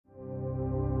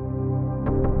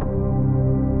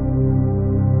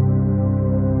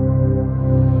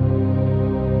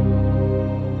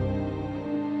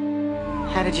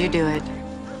you do it?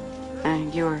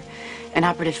 You were an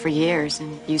operative for years,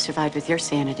 and you survived with your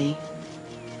sanity.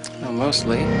 Well,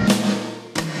 mostly.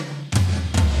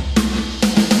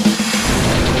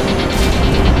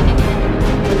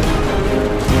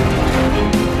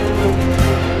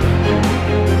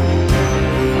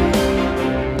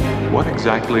 What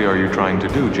exactly are you trying to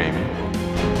do, Jamie?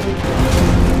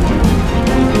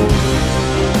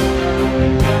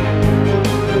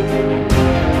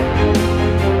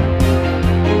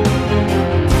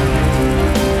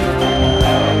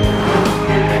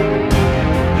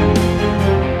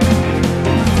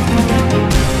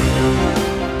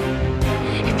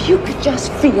 If you could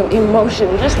just feel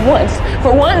emotion just once,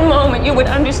 for one moment, you would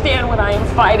understand what I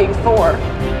am fighting for.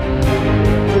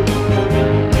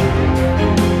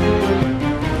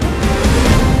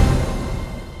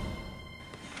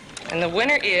 And the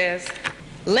winner is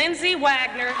Lindsay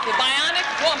Wagner, the Bionic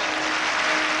Woman.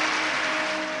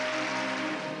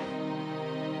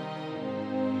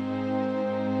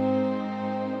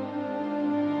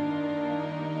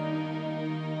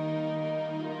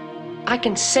 I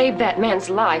can save that man's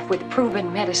life with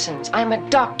proven medicines. I'm a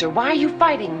doctor. Why are you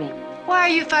fighting me? Why are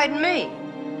you fighting me?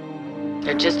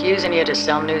 They're just using you to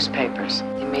sell newspapers.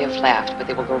 They may have laughed, but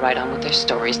they will go right on with their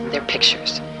stories and their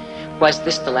pictures. Was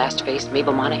this the last face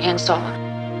Mabel Monahan saw?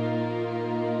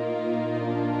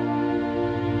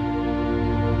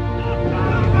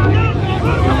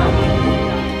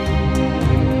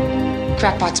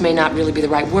 Crackpots may not really be the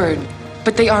right word,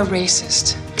 but they are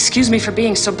racist. Excuse me for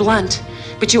being so blunt,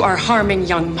 but you are harming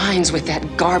young minds with that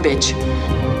garbage.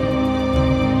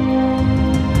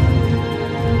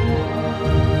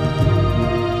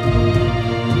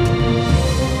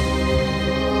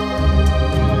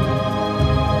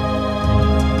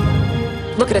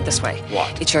 Look at it this way.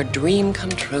 What? It's your dream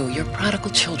come true, your prodigal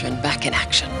children back in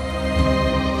action.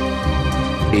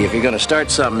 If you're gonna start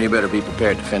something, you better be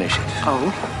prepared to finish it.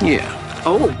 Oh? Yeah.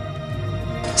 Oh.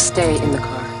 Stay in the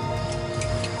car.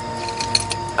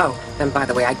 Oh, and by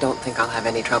the way, I don't think I'll have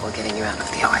any trouble getting you out of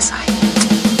the OSI.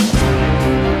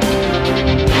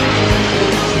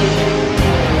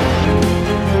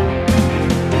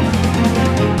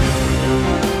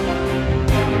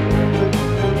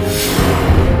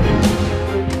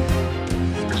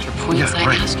 Points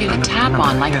I ask you to tap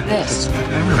on like this.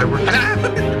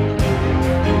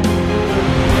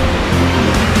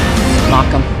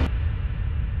 Mock 'em.